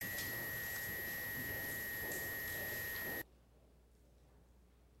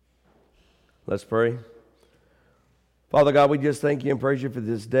Let's pray. Father God, we just thank you and praise you for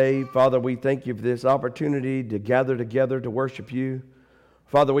this day. Father, we thank you for this opportunity to gather together to worship you.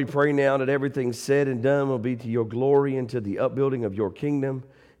 Father, we pray now that everything said and done will be to your glory and to the upbuilding of your kingdom.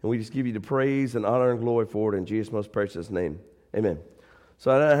 And we just give you the praise and honor and glory for it in Jesus' most precious name. Amen. So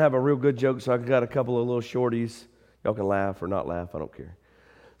I don't have a real good joke, so I got a couple of little shorties. Y'all can laugh or not laugh, I don't care.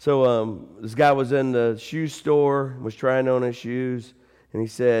 So this guy was in the shoe store, was trying on his shoes, and he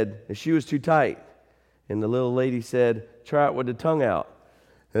said, the shoe is too tight. And the little lady said, try it with the tongue out.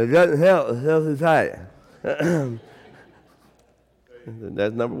 It doesn't help, it's too tight.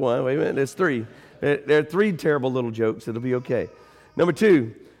 That's number one. Wait a minute, there's three. There are three terrible little jokes. It'll be okay. Number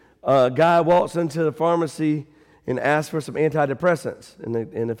two, a guy walks into the pharmacy and asks for some antidepressants.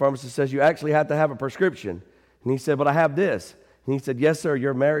 And the pharmacist says, you actually have to have a prescription. And he said, but I have this. And he said, yes, sir,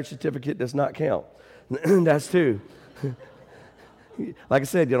 your marriage certificate does not count. That's two. Like I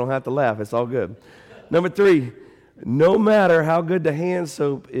said, you don't have to laugh. It's all good. Number three, no matter how good the hand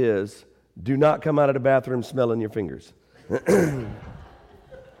soap is, do not come out of the bathroom smelling your fingers. It's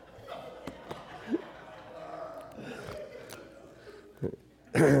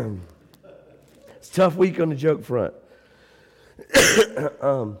a tough week on the joke front.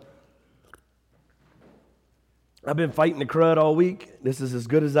 I've been fighting the crud all week. This is as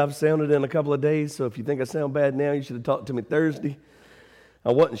good as I've sounded in a couple of days, so if you think I sound bad now, you should have talked to me Thursday.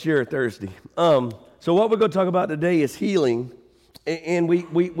 I wasn't sure Thursday. So what we're going to talk about today is healing. And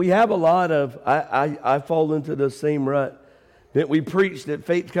we have a lot of, I fall into the same rut, that we preach that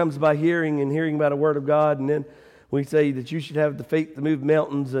faith comes by hearing and hearing by the word of God. And then we say that you should have the faith to move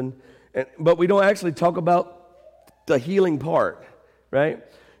mountains. But we don't actually talk about the healing part, right?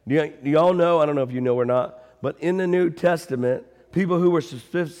 Do y'all know, I don't know if you know or not, but in the New Testament, people who were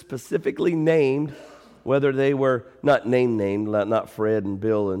specifically named, whether they were not named, not Fred and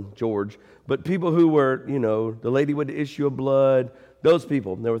Bill and George, but people who were, the lady with the issue of blood, those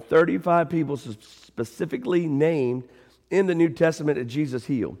people. There were 35 people specifically named in the New Testament that Jesus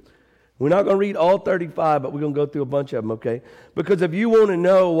healed. We're not going to read all 35, but we're going to go through a bunch of them, okay? Because if you want to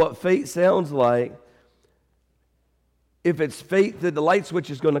know what faith sounds like, if it's faith that the light switch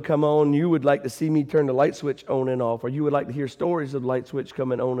is going to come on, you would like to see me turn the light switch on and off, or you would like to hear stories of the light switch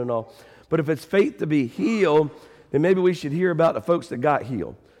coming on and off. But if it's faith to be healed, then maybe we should hear about the folks that got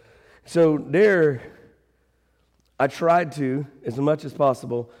healed. So I tried to, as much as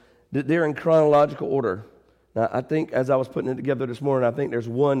possible, that they're in chronological order. Now, I think as I was putting it together this morning, I think there's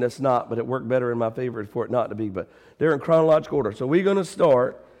one that's not, but it worked better in my favor for it not to be. But they're in chronological order. So we're going to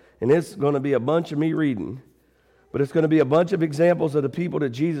start, and it's going to be a bunch of me reading. But it's going to be a bunch of examples of the people that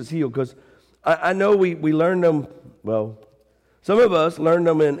Jesus healed. Because I know we learned them, well, some of us learned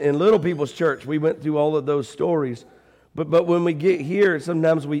them in Little People's Church. We went through all of those stories. But when we get here,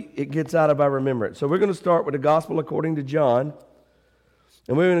 sometimes it gets out of our remembrance. So we're going to start with the Gospel according to John.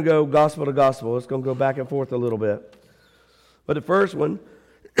 And we're going to go gospel to gospel. It's going to go back and forth a little bit. But the first one,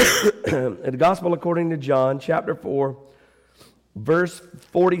 the Gospel according to John, chapter 4, verse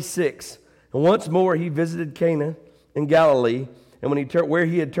 46. And once more he visited Cana in Galilee, and where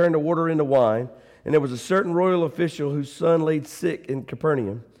he had turned the water into wine. And there was a certain royal official whose son lay sick in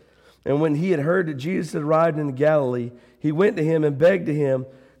Capernaum. And when he had heard that Jesus had arrived in Galilee, he went to him and begged to him,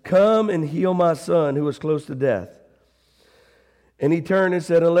 come and heal my son who was close to death. And he turned and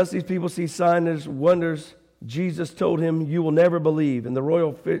said, unless these people see signs and wonders, Jesus told him, you will never believe. And the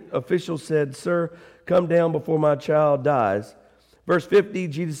royal official said, sir, come down before my child dies. Verse 50,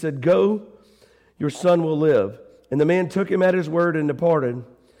 Jesus said, go, your son will live. And the man took him at his word and departed.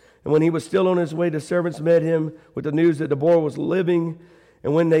 And when he was still on his way, the servants met him with the news that the boy was living.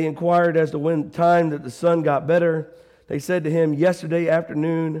 And when they inquired as to when time that the son got better, they said to him, yesterday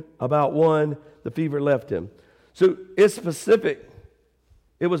afternoon, about 1, the fever left him. So it's specific.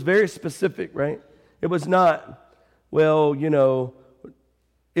 It was very specific, right? It was not, it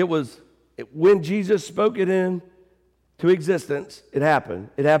was when Jesus spoke it into existence, it happened.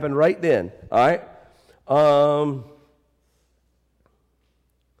 It happened right then, all right?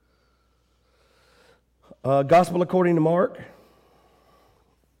 Gospel according to Mark.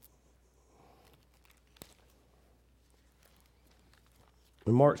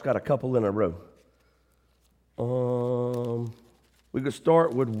 And Mark's got a couple in a row. We could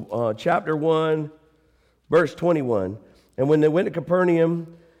start with chapter 1, verse 21. And when they went to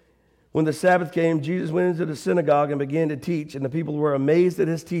Capernaum, when the Sabbath came, Jesus went into the synagogue and began to teach, and the people were amazed at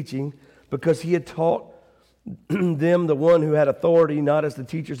his teaching, because he had taught them the one who had authority, not as the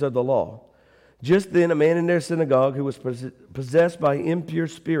teachers of the law. Just then a man in their synagogue who was possessed by an impure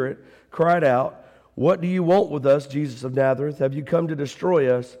spirit cried out, what do you want with us, Jesus of Nazareth? Have you come to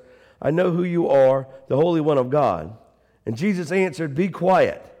destroy us? I know who you are, the Holy One of God." And Jesus answered, "Be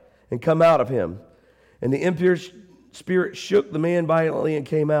quiet and come out of him." And the impure spirit shook the man violently and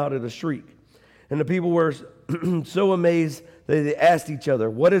came out at a shriek. And the people were so amazed that they asked each other,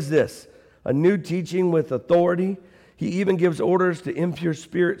 "What is this? A new teaching with authority? He even gives orders to impure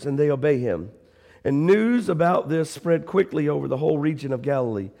spirits and they obey him." And news about this spread quickly over the whole region of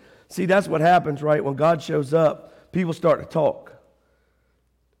Galilee. See, that's what happens, right? When God shows up, people start to talk.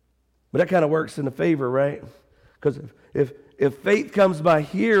 But that kind of works in the favor, right? Because if faith comes by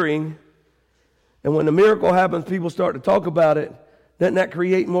hearing, and when the miracle happens, people start to talk about it, doesn't that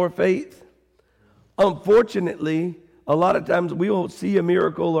create more faith? Unfortunately, a lot of times we won't see a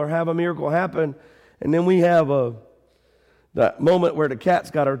miracle or have a miracle happen, and then we have that moment where the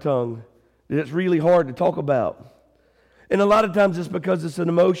cat's got our tongue. It's really hard to talk about. And a lot of times it's because it's an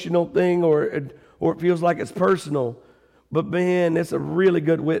emotional thing or it feels like it's personal. But man, it's a really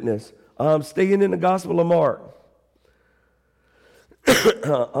good witness. Staying in the Gospel of Mark.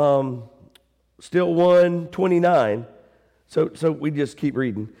 Still 1:29. So we just keep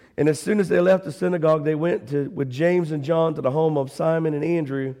reading. And as soon as they left the synagogue, they went with James and John to the home of Simon and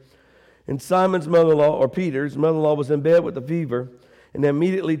Andrew. And Simon's mother-in-law, or Peter's mother-in-law, was in bed with a fever, and they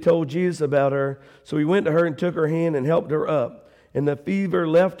immediately told Jesus about her. So he went to her and took her hand and helped her up. And the fever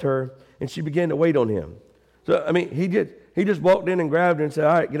left her, and she began to wait on him. So, I mean, he just walked in and grabbed her and said,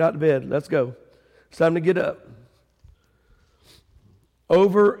 "All right, get out of bed. Let's go. It's time to get up."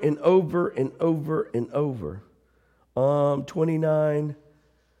 Over and over and over and over. 29.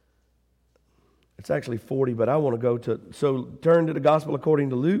 It's actually 40, but I want to go to, so turn to the Gospel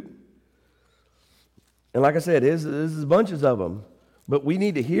according to Luke. And like I said, this is bunches of them. But we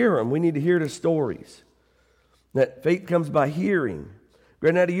need to hear them. We need to hear the stories. That faith comes by hearing.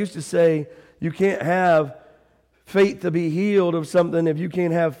 Granddaddy used to say, you can't have faith to be healed of something if you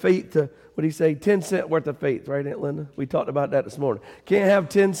can't have faith to, what did he say, 10 cent worth of faith, right, Aunt Linda? We talked about that this morning. Can't have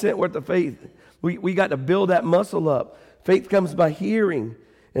 10 cent worth of faith. We got to build that muscle up. Faith comes by hearing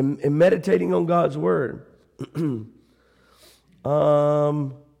and meditating on God's word.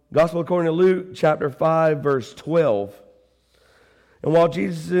 Gospel according to Luke, chapter 5, verse 12. And while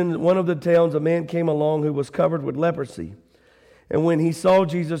Jesus was in one of the towns, a man came along who was covered with leprosy. And when he saw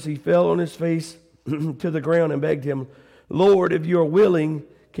Jesus, he fell on his face to the ground and begged him, "Lord, if you are willing,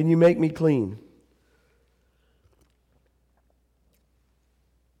 can you make me clean?"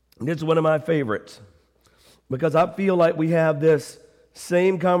 And this is one of my favorites because I feel like we have this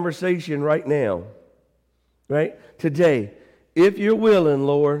same conversation right now, right? Today, if you're willing,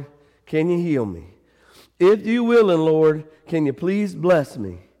 Lord, can you heal me? If you willing, Lord, can you please bless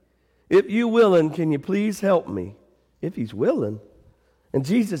me? If you willing, can you please help me? If he's willing. And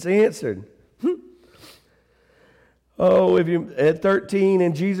Jesus answered, at 13,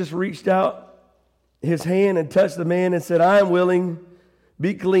 and Jesus reached out his hand and touched the man and said, "I am willing,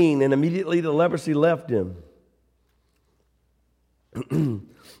 be clean." And immediately the leprosy left him.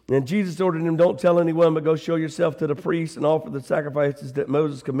 And Jesus ordered him, "Don't tell anyone, but go show yourself to the priest and offer the sacrifices that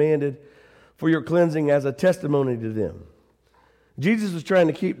Moses commanded for your cleansing as a testimony to them." Jesus was trying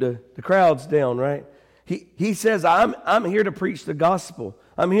to keep the crowds down, right? He says, I'm here to preach the gospel.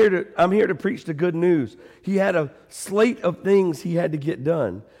 I'm here to preach the good news. He had a slate of things he had to get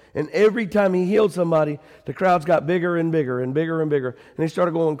done. And every time he healed somebody, the crowds got bigger and bigger and bigger and bigger. And they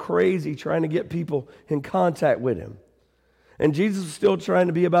started going crazy trying to get people in contact with him. And Jesus was still trying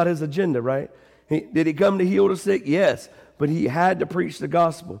to be about his agenda, right? Did he come to heal the sick? Yes. But he had to preach the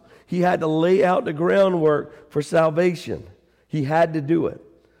gospel. He had to lay out the groundwork for salvation. He had to do it.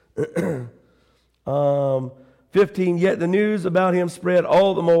 15, yet the news about him spread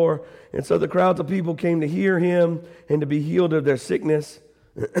all the more, and so the crowds of people came to hear him and to be healed of their sickness,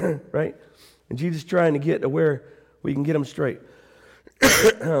 right? And Jesus trying to get to where we can get them straight.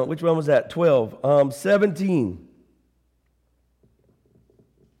 Which one was that? 12. 17.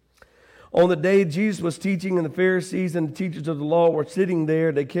 On the day Jesus was teaching, and the Pharisees and the teachers of the law were sitting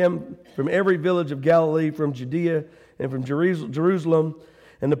there, they came from every village of Galilee, from Judea and from Jerusalem,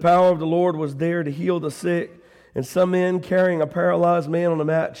 and the power of the Lord was there to heal the sick. And some men carrying a paralyzed man on a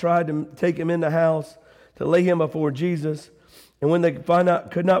mat tried to take him in the house to lay him before Jesus. And when they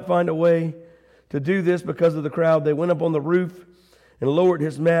could not find a way to do this because of the crowd, they went up on the roof and lowered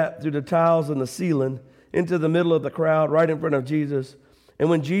his mat through the tiles in the ceiling into the middle of the crowd, right in front of Jesus. And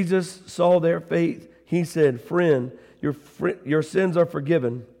when Jesus saw their faith, he said, "Friend, your sins are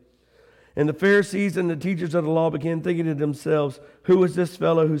forgiven." And the Pharisees and the teachers of the law began thinking to themselves, "Who is this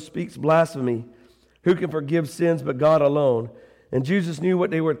fellow who speaks blasphemy? Who can forgive sins but God alone?" And Jesus knew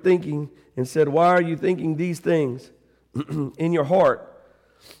what they were thinking and said, "Why are you thinking these things in your heart?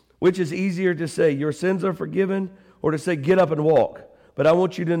 Which is easier to say, your sins are forgiven, or to say, get up and walk? But I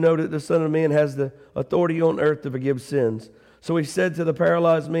want you to know that the Son of Man has the authority on earth to forgive sins. So he said to the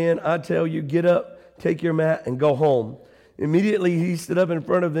paralyzed man, I tell you, get up, take your mat, and go home. Immediately he stood up in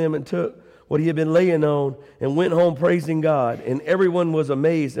front of them and took what he had been laying on and went home praising God. And everyone was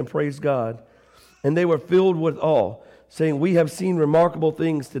amazed and praised God. And they were filled with awe, saying, we have seen remarkable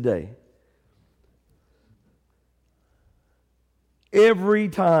things today. Every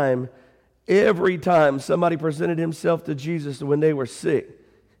time somebody presented himself to Jesus when they were sick,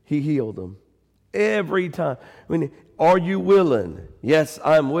 he healed them. Every time. I mean, are you willing? Yes,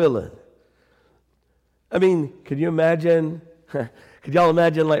 I'm willing. I mean, could you imagine? Could y'all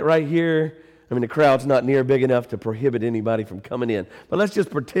imagine, like right here? I mean, the crowd's not near big enough to prohibit anybody from coming in. But let's just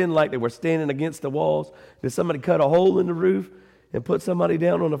pretend like they were standing against the walls. Did somebody cut a hole in the roof and put somebody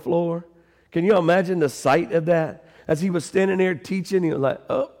down on the floor? Can you imagine the sight of that? As he was standing there teaching, he was like,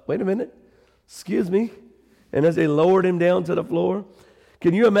 oh, wait a minute. Excuse me. And as they lowered him down to the floor,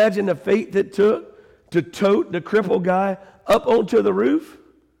 can you imagine the faith it took to tote the crippled guy up onto the roof?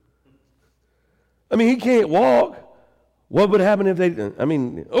 I mean, he can't walk. What would happen if they, I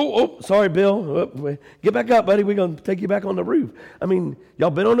mean, sorry, Bill. Get back up, buddy. We're going to take you back on the roof. I mean, y'all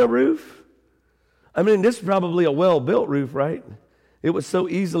been on the roof? I mean, this is probably a well-built roof, right? It was so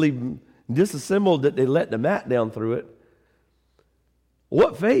easily disassembled that they let the mat down through it.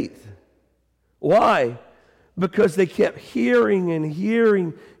 What faith? Why? Because they kept hearing and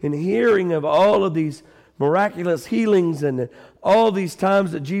hearing and hearing of all of these miraculous healings and all these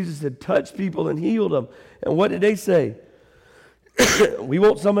times that Jesus had touched people and healed them. And what did they say? We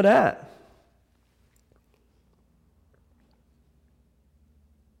want some of that.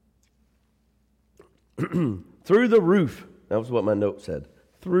 Through the roof. That was what my note said.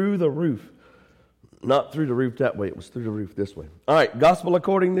 Through the roof. Not through the roof that way. It was through the roof this way. All right. Gospel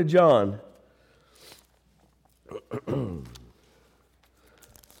according to John.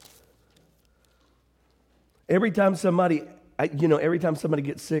 Every time somebody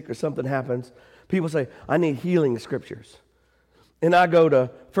gets sick or something happens, people say, I need healing scriptures. And I go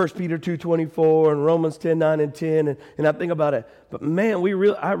to 1 Peter 2:24 and Romans 10:9 and 10, and I think about it. But man, we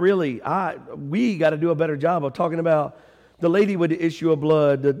got to do a better job of talking about the lady with the issue of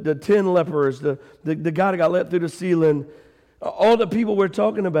blood, the 10 lepers, the guy that got let through the ceiling, all the people we're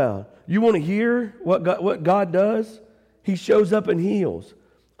talking about. You want to hear what God does? He shows up and heals.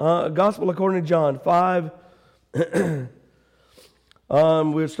 Gospel according to John 5.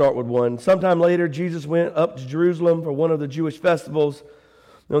 We'll start with 1. Sometime later, Jesus went up to Jerusalem for one of the Jewish festivals.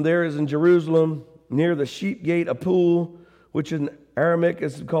 Now there is in Jerusalem, near the sheep gate, a pool, which in Aramaic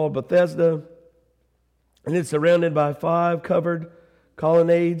is called Bethesda. And it's surrounded by 5 covered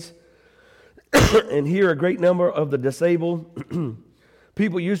colonnades. And here a great number of the disabled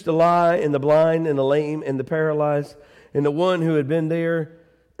people used to lie, and the blind, and the lame, and the paralyzed, and the one who had been there,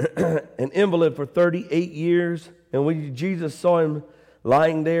 an invalid for 38 years. And when Jesus saw him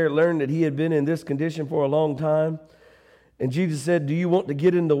lying there, learned that he had been in this condition for a long time. And Jesus said, do you want to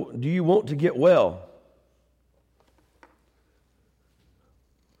get well?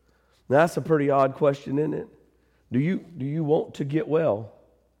 Now, that's a pretty odd question, isn't it? Do you want to get well?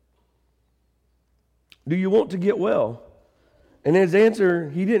 Do you want to get well? And his answer,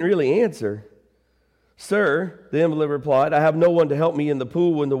 he didn't really answer. Sir, the invalid replied, I have no one to help me in the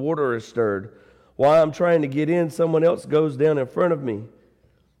pool when the water is stirred. While I'm trying to get in, someone else goes down in front of me.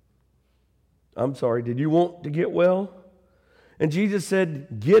 I'm sorry, did you want to get well? And Jesus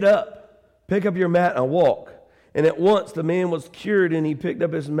said, get up, pick up your mat and walk. And at once the man was cured, and he picked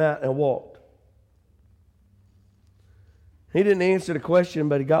up his mat and walked. He didn't answer the question,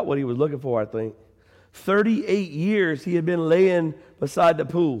 but he got what he was looking for, I think. 38 years he had been laying beside the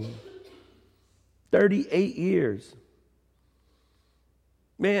pool. 38 years.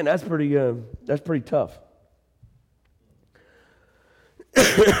 Man, that's pretty tough.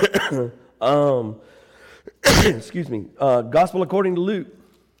 Excuse me. Gospel according to Luke.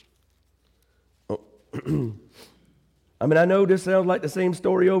 I mean, I know this sounds like the same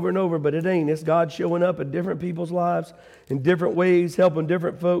story over and over, but it ain't. It's God showing up in different people's lives in different ways, helping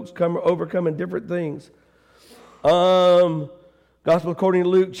different folks overcoming different things. Gospel according to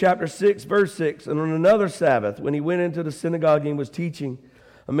Luke chapter 6, verse 6. And on another Sabbath, when he went into the synagogue and was teaching,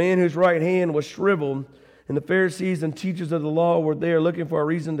 a man whose right hand was shriveled, and the Pharisees and teachers of the law were there looking for a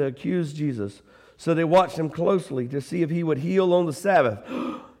reason to accuse Jesus. So they watched him closely to see if he would heal on the Sabbath.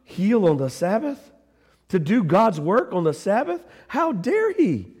 Heal on the Sabbath? To do God's work on the Sabbath? How dare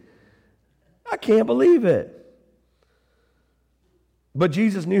he? I can't believe it. But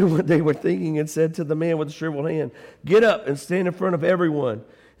Jesus knew what they were thinking and said to the man with the shriveled hand, get up and stand in front of everyone.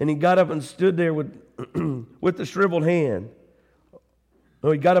 And he got up and stood there with, with the shriveled hand.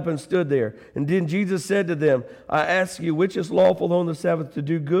 Oh, he got up and stood there. And then Jesus said to them, I ask you, which is lawful on the Sabbath, to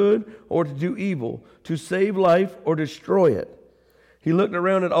do good or to do evil, to save life or destroy it? He looked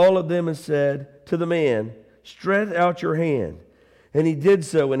around at all of them and said to the man, stretch out your hand. And he did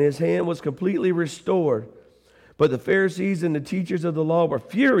so, and his hand was completely restored. But the Pharisees and the teachers of the law were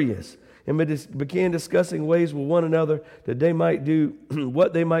furious and began discussing ways with one another that they might do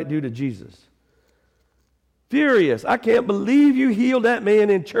what they might do to Jesus. Furious. I can't believe you healed that man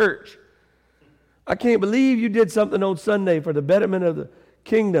in church. I can't believe you did something on Sunday for the betterment of the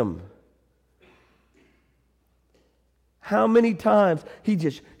kingdom. How many times he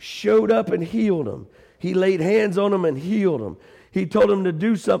just showed up and healed them. He laid hands on them and healed them. He told them to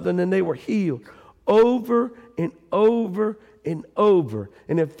do something and they were healed. Over and over and over.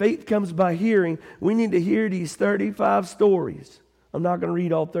 And if faith comes by hearing, we need to hear these 35 stories. I'm not going to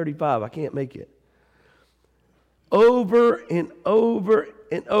read all 35. I can't make it. Over and over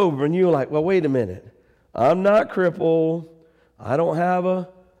and over. And you're like, well, wait a minute. I'm not crippled. I don't have a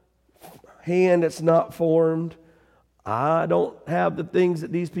hand that's not formed. I don't have the things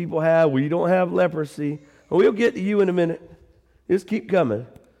that these people have. We don't have leprosy. We'll get to you in a minute. Just keep coming.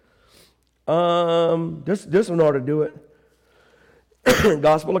 This one ought to do it.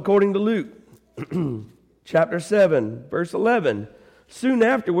 Gospel according to Luke, chapter 7, verse 11. Soon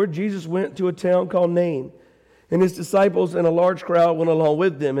afterward, Jesus went to a town called Nain, and his disciples and a large crowd went along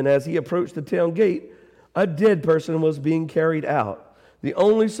with them. And as he approached the town gate, a dead person was being carried out, the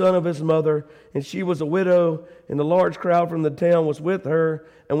only son of his mother, and she was a widow, and the large crowd from the town was with her.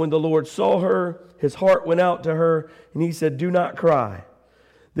 And when the Lord saw her, his heart went out to her, and he said, do not cry.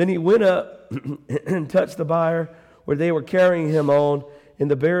 Then he went up and touched the bier where they were carrying him on,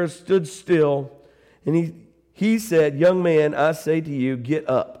 and the bearer stood still. And he said, young man, I say to you, get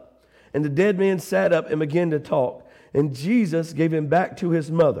up. And the dead man sat up and began to talk. And Jesus gave him back to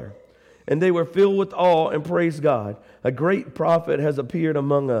his mother. And they were filled with awe and praised God. A great prophet has appeared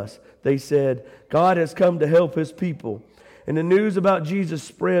among us. They said, God has come to help his people. And the news about Jesus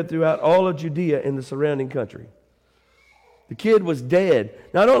spread throughout all of Judea and the surrounding country. The kid was dead.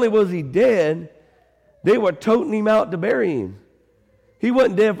 Not only was he dead, they were toting him out to bury him. He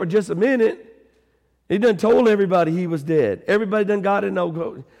wasn't dead for just a minute. He done told everybody he was dead. Everybody done got it.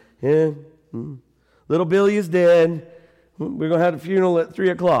 No, yeah, little Billy is dead. We're going to have a funeral at 3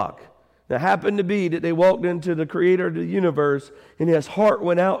 o'clock. It happened to be that they walked into the creator of the universe, and his heart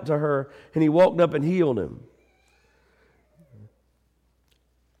went out to her, and he walked up and healed him.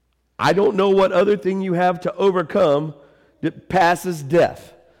 I don't know what other thing you have to overcome that passes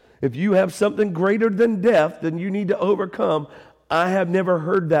death. If you have something greater than death, then you need to overcome. I have never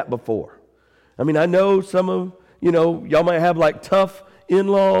heard that before. I mean, I know some of, y'all might have like tough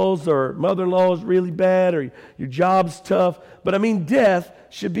in-laws or mother-in-law is really bad or your job's tough. But I mean, death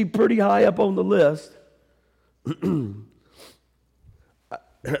should be pretty high up on the list. Mr.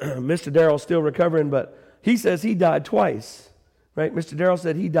 Darrell's still recovering, but he says he died twice. Right? Mr. Darrell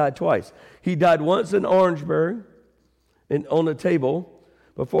said he died twice. He died once in Orangeburg on the table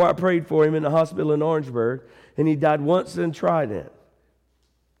before I prayed for him in the hospital in Orangeburg. And he died once in Trident.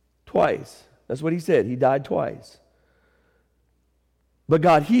 Twice. That's what he said. He died twice. But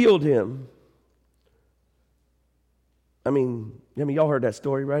God healed him. I mean, y'all heard that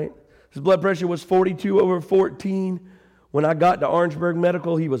story, right? His blood pressure was 42/14. When I got to Orangeburg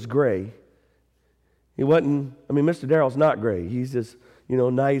Medical, he was gray. He wasn't, Mr. Darrell's not gray. He's just,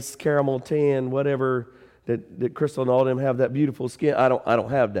 nice caramel tan, whatever, that Crystal and all them have that beautiful skin. I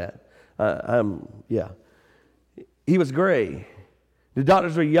don't have that. He was gray. The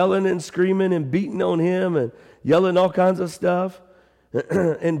doctors were yelling and screaming and beating on him and yelling all kinds of stuff.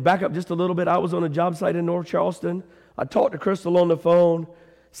 And back up just a little bit, I was on a job site in North Charleston. I talked to Crystal on the phone,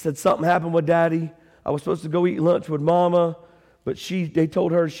 said something happened with Daddy. I was supposed to go eat lunch with Mama, but they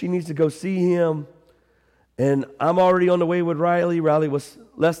told her she needs to go see him. And I'm already on the way with Riley. Riley was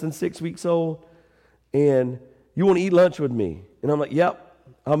less than 6 weeks old. And you want to eat lunch with me? And I'm like, yep,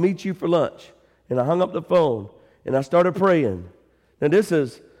 I'll meet you for lunch. And I hung up the phone and I started praying. Now this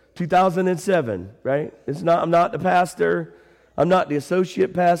is 2007, right? I'm not the pastor. I'm not the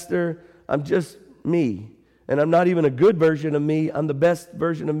associate pastor. I'm just me. And I'm not even a good version of me. I'm the best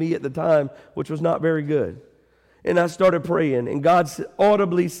version of me at the time, which was not very good. And I started praying, and God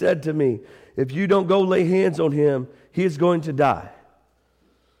audibly said to me, if you don't go lay hands on him, he is going to die.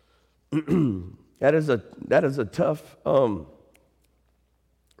 That is a tough,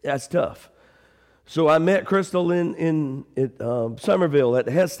 that's tough. So I met Crystal in Somerville at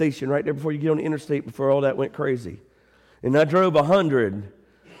the health station right there before you get on the interstate before all that went crazy. And I drove 100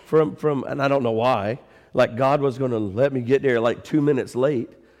 and I don't know why, like God was going to let me get there like 2 minutes late.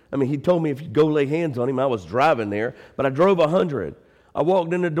 I mean, he told me if you go lay hands on him, I was driving there, but I drove 100. I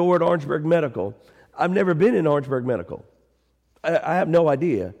walked in the door at Orangeburg Medical. I've never been in Orangeburg Medical. I have no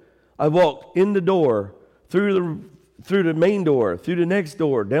idea. I walked in the door, through the main door, through the next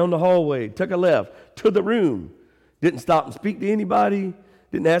door, down the hallway, took a left, to the room. Didn't stop and speak to anybody.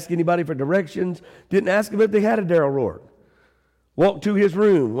 Didn't ask anybody for directions. Didn't ask him if they had a Daryl Rourke. Walked to his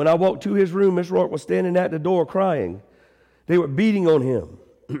room. When I walked to his room, Miss Rourke was standing at the door crying. They were beating on him,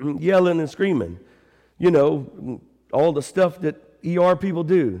 yelling and screaming. You know, all the stuff that ER people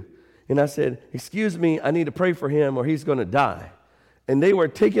do. And I said, excuse me, I need to pray for him or he's going to die. And they were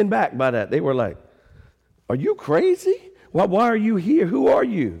taken back by that. They were like, are you crazy? Why are you here? Who are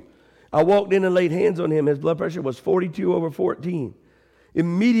you? I walked in and laid hands on him. His blood pressure was 42/14.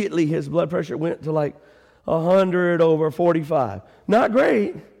 Immediately his blood pressure went to like 100/45. Not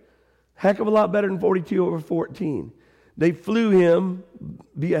great. Heck of a lot better than 42/14. They flew him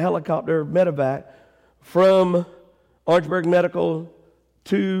via helicopter, medevac, from Orangeburg Medical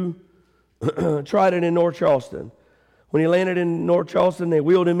to Trident in North Charleston. When he landed in North Charleston, they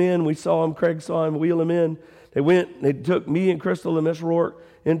wheeled him in. We saw him. Craig saw him wheel him in. They took me and Crystal and Miss Rourke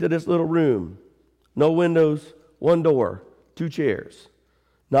into this little room. No windows, one door, 2 chairs.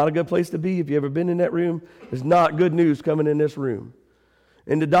 Not a good place to be. If you've ever been in that room, there's not good news coming in this room.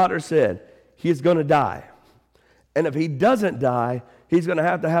 And the doctor said, he is going to die. And if he doesn't die, he's going to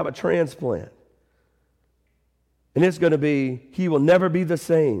have a transplant. And it's going to be, he will never be the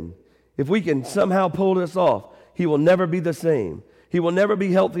same. If we can somehow pull this off, he will never be the same. He will never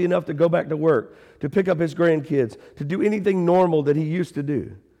be healthy enough to go back to work, to pick up his grandkids, to do anything normal that he used to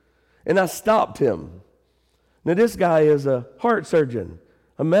do. And I stopped him. Now this guy is a heart surgeon,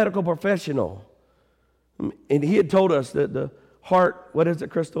 a medical professional. And he had told us that the heart, what is it,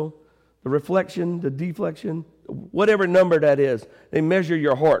 Crystal? The reflection, the deflection, whatever number that is, they measure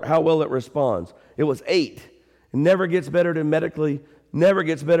your heart, how well it responds. It was 8. It never gets better than never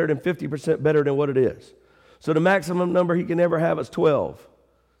gets better than 50% better than what it is. So the maximum number he can ever have is 12.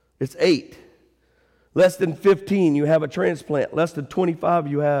 It's 8. Less than 15, you have a transplant. Less than 25,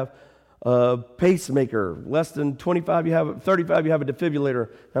 you have a pacemaker. Less than 35, you have a defibrillator.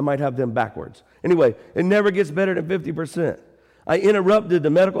 I might have them backwards. Anyway, it never gets better than 50%. I interrupted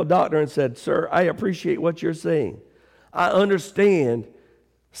the medical doctor and said, sir, I appreciate what you're saying. I understand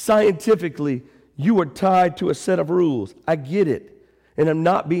scientifically you are tied to a set of rules. I get it. And I'm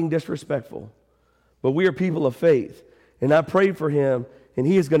not being disrespectful. But we are people of faith. And I prayed for him, and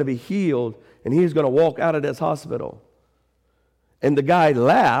he is going to be healed, and he is going to walk out of this hospital. And the guy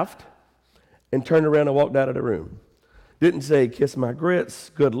laughed and turned around and walked out of the room. Didn't say, kiss my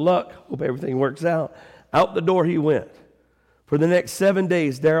grits, good luck, hope everything works out. Out the door he went. For the next 7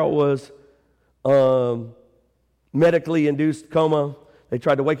 days, Daryl was medically induced coma. They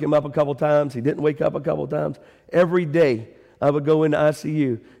tried to wake him up a couple times. He didn't wake up a couple times. Every day, I would go into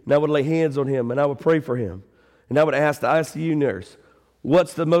ICU, and I would lay hands on him, and I would pray for him. And I would ask the ICU nurse,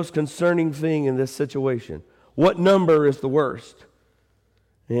 what's the most concerning thing in this situation? What number is the worst?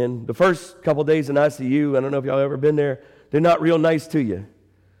 And the first couple days in ICU, I don't know if y'all ever been there, they're not real nice to you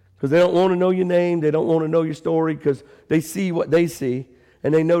because they don't want to know your name. They don't want to know your story because they see what they see,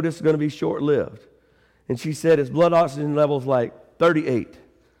 and they know this is going to be short-lived. And she said his blood oxygen level is like 38,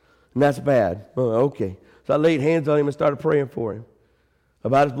 and that's bad. Oh, okay. So I laid hands on him and started praying for him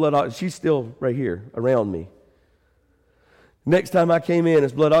about his blood oxygen. She's still right here around me. Next time I came in,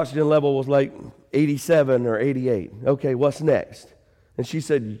 his blood oxygen level was like 87 or 88. Okay, what's next? And she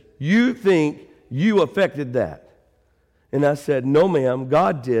said, you think you affected that? And I said, no, ma'am,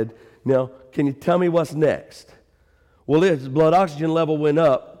 God did. Now, can you tell me what's next? Well, his blood oxygen level went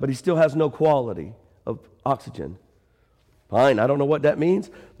up, but he still has no quality of oxygen. Fine, I don't know what that means,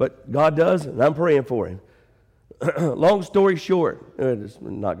 but God does, and I'm praying for him. Long story short, it's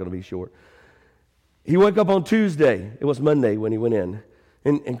not going to be short. He woke up on Tuesday. It was Monday when he went in.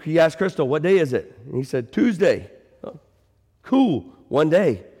 And he asked Crystal, what day is it? And he said, Tuesday. Oh, cool, one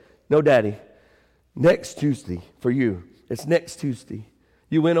day. No, Daddy. Next Tuesday for you. It's next Tuesday.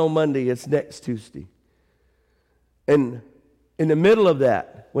 You went on Monday. It's next Tuesday. And in the middle of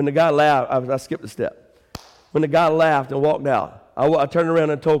that, when the guy laughed, I skipped a step. When the guy laughed and walked out, I turned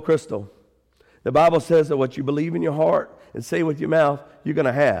around and told Crystal, the Bible says that what you believe in your heart and say with your mouth, you're going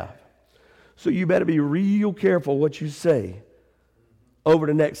to have. So you better be real careful what you say over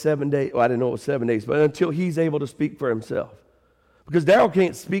the next 7 days. Well, I didn't know it was 7 days, but until he's able to speak for himself. Because Daryl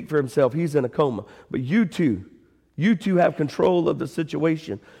can't speak for himself. He's in a coma. But you two have control of the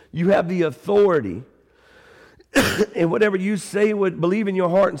situation. You have the authority. And whatever you say, believe in your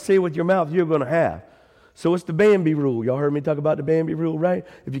heart and say with your mouth, you're going to have. So it's the Bambi rule. Y'all heard me talk about the Bambi rule, right?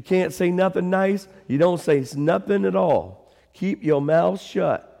 If you can't say nothing nice, you don't say nothing at all. Keep your mouth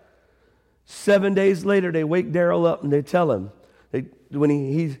shut. 7 days later, they wake Daryl up and they tell him when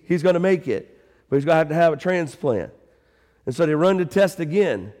he's going to make it, but he's going to have a transplant. And so they run the test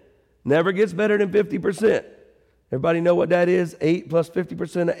again. Never gets better than 50%. Everybody know what that is? 8 plus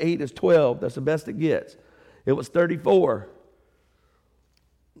 50% of 8 is 12. That's the best it gets. It was 34.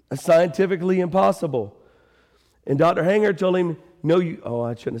 It's scientifically impossible. And Dr. Hanger told him,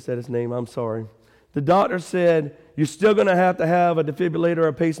 I shouldn't have said his name. I'm sorry. The doctor said, you're still going to have a defibrillator or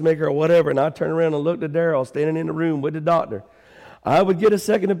a pacemaker or whatever. And I turned around and looked at Daryl standing in the room with the doctor. I would get a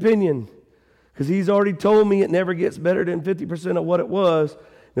second opinion because he's already told me it never gets better than 50% of what it was.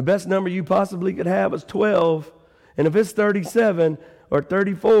 The best number you possibly could have is 12. And if it's 37 or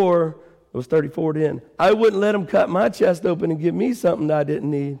 34, it was 34 then, I wouldn't let him cut my chest open and give me something that I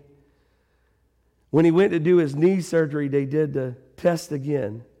didn't need. When he went to do his knee surgery, they did the test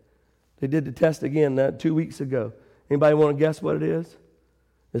again. They did the test again 2 weeks ago. Anybody want to guess what it is?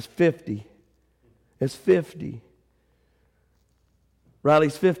 It's 50. It's 50.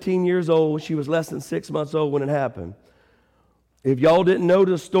 Riley's 15 years old. She was less than 6 months old when it happened. If y'all didn't know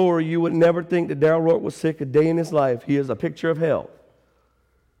the story, you would never think that Daryl Rourke was sick a day in his life. He is a picture of health.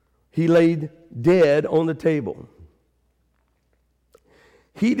 He laid dead on the table.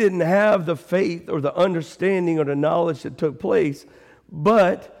 He didn't have the faith or the understanding or the knowledge that took place,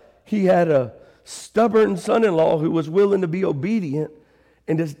 but he had a stubborn son-in-law who was willing to be obedient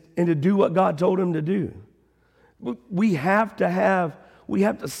and to do what God told him to do. We have to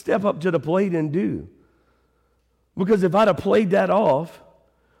step up to the plate and do. Because if I'd have played that off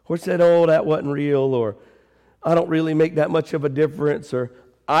or said, oh, that wasn't real, or I don't really make that much of a difference, or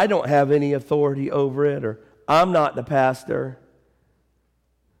I don't have any authority over it, or I'm not the pastor,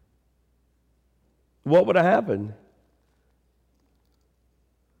 what would have happened?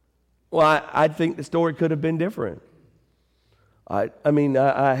 Well, I think the story could have been different. I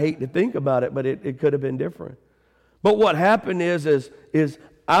hate to think about it, but it could have been different. But what happened is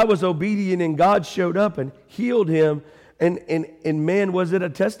I was obedient and God showed up and healed him. And man, was it a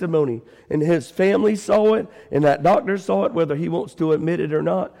testimony. And his family saw it, and that doctor saw it, whether he wants to admit it or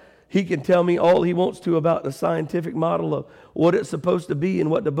not. He can tell me all he wants to about the scientific model of what it's supposed to be and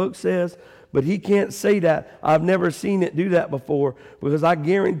what the book says, but he can't say that. I've never seen it do that before, because I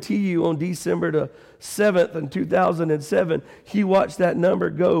guarantee you on December the 7th in 2007, he watched that number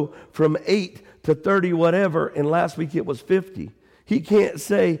go from 8 to 30 whatever, and last week it was 50. He can't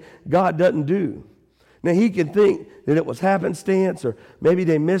say God doesn't do. Now, he can think that it was happenstance, or maybe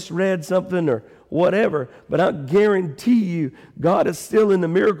they misread something or whatever, but I guarantee you God is still in the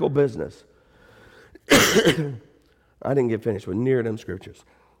miracle business. I didn't get finished with near them scriptures.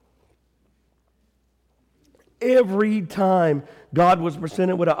 Every time Jesus was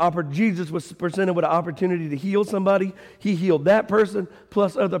presented with an opportunity to heal somebody, he healed that person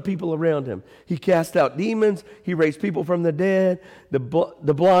plus other people around him. He cast out demons. He raised people from the dead. The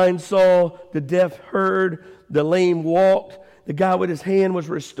blind saw. The deaf heard. The lame walked. The guy with his hand was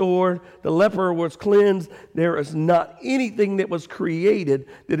restored. The leper was cleansed. There is not anything that was created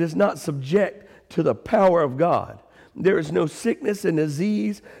that is not subject to the power of God. There is no sickness and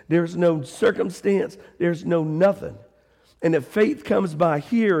disease. There's no circumstance. There's no nothing. And if faith comes by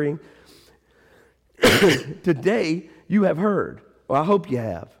hearing, today you have heard. Well, I hope you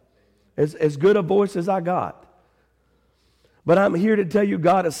have. As good a voice as I got. But I'm here to tell you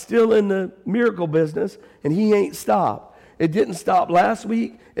God is still in the miracle business, and he ain't stopped. It didn't stop last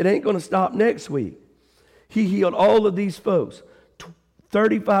week. It ain't going to stop next week. He healed all of these folks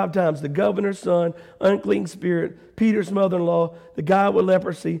 35 times. The governor's son, unclean spirit, Peter's mother-in-law, the guy with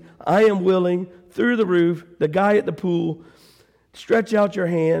leprosy, I am willing, through the roof, the guy at the pool, stretch out your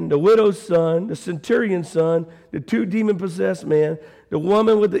hand, the widow's son, the centurion's son, the 2 demon-possessed men, the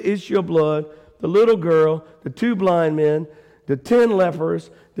woman with the issue of blood, the little girl, the 2 blind men, the 10 lepers,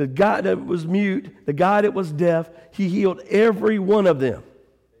 the guy that was mute, the guy that was deaf. He healed every one of them.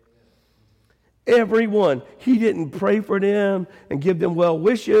 Everyone. He didn't pray for them and give them well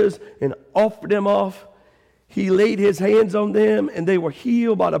wishes and offer them off. He laid his hands on them and they were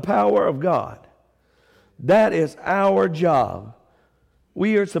healed by the power of God. That is our job.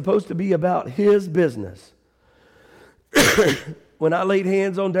 We are supposed to be about his business. When I laid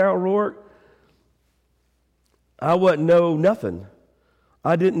hands on Daryl Rourke, I wouldn't know nothing.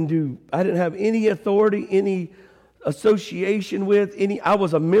 I didn't have any authority, any association with I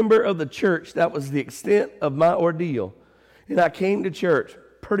was a member of the church. That was the extent of my ordeal. And I came to church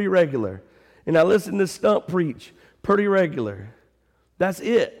pretty regular. And I listened to Stump preach pretty regular. That's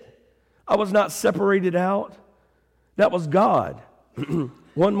it. I was not separated out. That was God.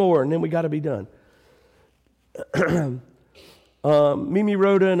 One more, and then we got to be done. Mimi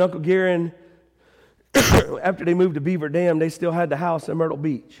Rhoda and Uncle Garen, after they moved to Beaver Dam, they still had the house in Myrtle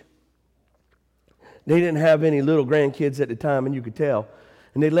Beach. They didn't have any little grandkids at the time, and you could tell.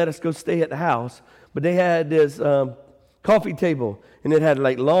 And they let us go stay at the house. But they had this coffee table, and it had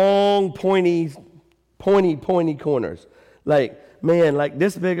like long, pointy corners. Like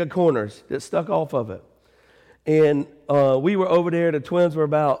this big of corners that stuck off of it. And we were over there. The twins were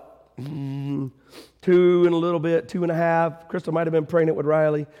about 2 and a little bit, 2.5. Crystal might have been pregnant with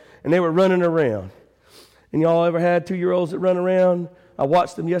Riley. And they were running around. And y'all ever had 2-year-olds that run around? I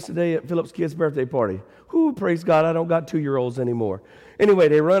watched them yesterday at Philip's kid's birthday party. Whoo, praise God, I don't got 2-year-olds anymore. Anyway,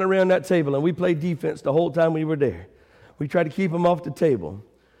 they run around that table, and we played defense the whole time we were there. We tried to keep them off the table.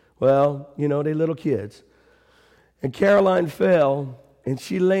 Well, they little kids. And Caroline fell, and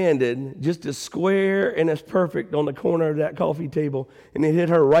she landed just as square and as perfect on the corner of that coffee table, and it hit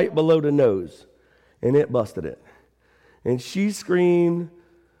her right below the nose, and it busted it. And she screamed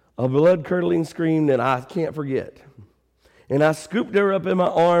a blood-curdling scream that I can't forget. And I scooped her up in my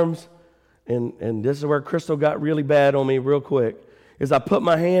arms, and this is where Crystal got really bad on me real quick, is I put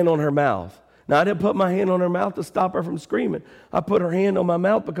my hand on her mouth. Now, I didn't put my hand on her mouth to stop her from screaming. I put her hand on my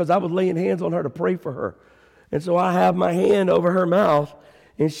mouth because I was laying hands on her to pray for her. And so I have my hand over her mouth,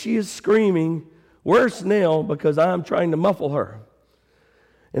 and she is screaming worse now because I'm trying to muffle her.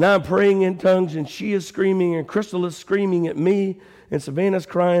 And I'm praying in tongues, and she is screaming, and Crystal is screaming at me, and Savannah's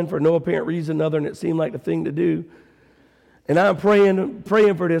crying for no apparent reason other than it seemed like the thing to do. And I'm praying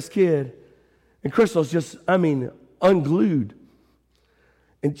for this kid. And Crystal's just, unglued.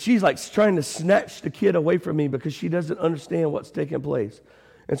 And she's like trying to snatch the kid away from me because she doesn't understand what's taking place.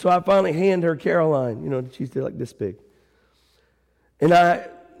 And so I finally hand her Caroline. She's like this big. And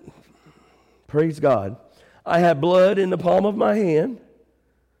praise God, I had blood in the palm of my hand.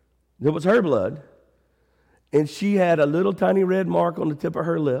 It was her blood. And she had a little tiny red mark on the tip of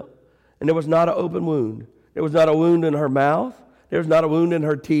her lip. And there was not an open wound. There was not a wound in her mouth. There was not a wound in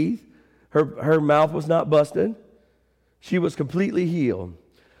her teeth. Her mouth was not busted. She was completely healed.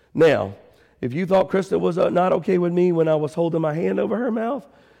 Now, if you thought Krista was not okay with me when I was holding my hand over her mouth,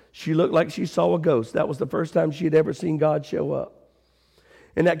 she looked like she saw a ghost. That was the first time she had ever seen God show up.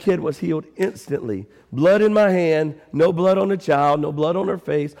 And that kid was healed instantly. Blood in my hand, no blood on the child, no blood on her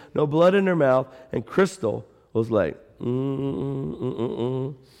face, no blood in her mouth. And Crystal was like, I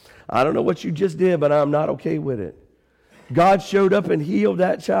don't know what you just did, but I'm not okay with it. God showed up and healed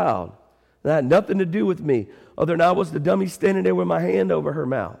that child. That had nothing to do with me, other than I was the dummy standing there with my hand over her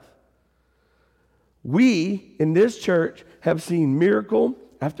mouth. We, in this church, have seen miracle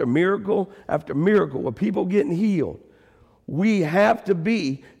after miracle after miracle of people getting healed. We have to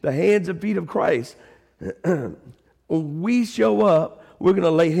be the hands and feet of Christ. When we show up, we're going to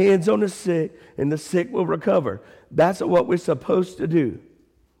lay hands on the sick, and the sick will recover. That's what we're supposed to do.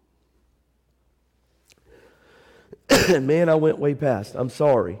 Man, I went way past. I'm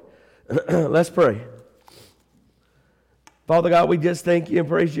sorry. Let's pray. Father God, we just thank you and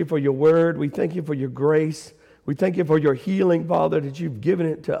praise you for your word. We thank you for your grace. We thank you for your healing, Father, that you've given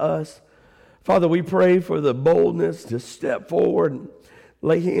it to us. Father, we pray for the boldness to step forward and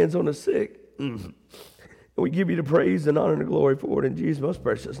lay hands on the sick. And we give you the praise and honor and the glory for it in Jesus' most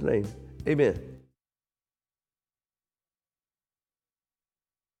precious name. Amen.